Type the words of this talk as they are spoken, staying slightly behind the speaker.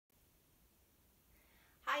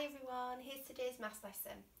Hi everyone, here's today's maths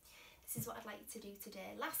lesson. This is what I'd like you to do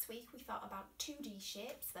today. Last week we thought about 2D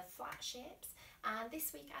shapes, the flat shapes, and this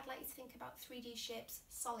week I'd like you to think about 3D shapes,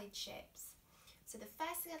 solid shapes. So the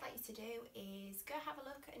first thing I'd like you to do is go have a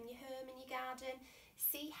look in your home, in your garden,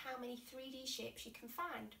 see how many 3D shapes you can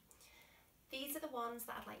find. These are the ones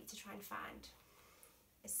that I'd like you to try and find.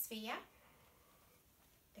 A sphere,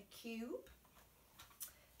 a cube,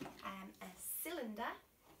 a cylinder,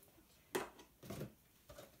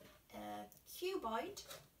 a cuboid,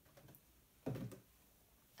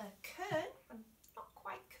 a cone, and not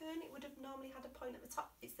quite cone, it would have normally had a point at the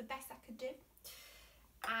top, it's the best I could do,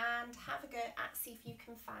 and have a go at see if you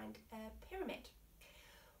can find a pyramid.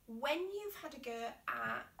 When you've had a go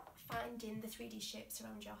at finding the 3D shapes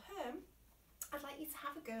around your home, I'd like you to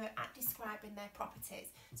have a go at describing their properties.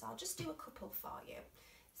 So I'll just do a couple for you.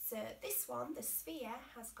 So this one, the sphere,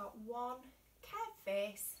 has got one curved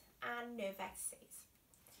face and no vertices.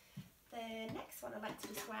 The next one I'd like to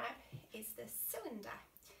describe is the cylinder.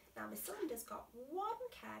 Now the cylinder's got one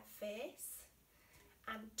curved face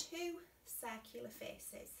and two circular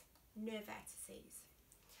faces, no vertices.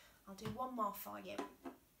 I'll do one more for you.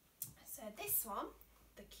 So this one,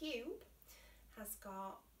 the cube, has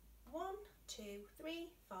got 1, 2, 3,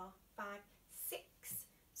 4, 5, 6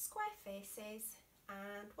 square faces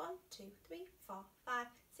and 1, 2, 3, 4, 5,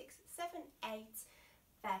 6, 7, 8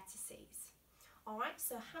 vertices. Alright,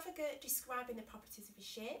 so have a go at describing the properties of your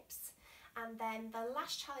shapes, and then the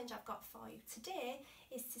last challenge I've got for you today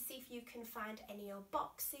is to see if you can find any old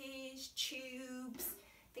boxes, tubes,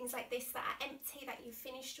 things like this that are empty that you've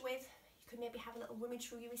finished with. You could maybe have a little rummage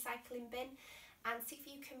through your recycling bin and see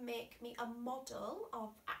if you can make me a model of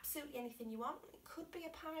absolutely anything you want. It could be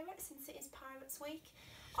a pirate since it is Pirates Week,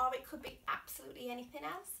 or it could be absolutely anything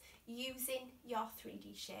else using your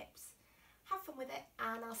 3D shapes. Have fun with it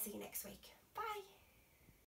and I'll see you next week.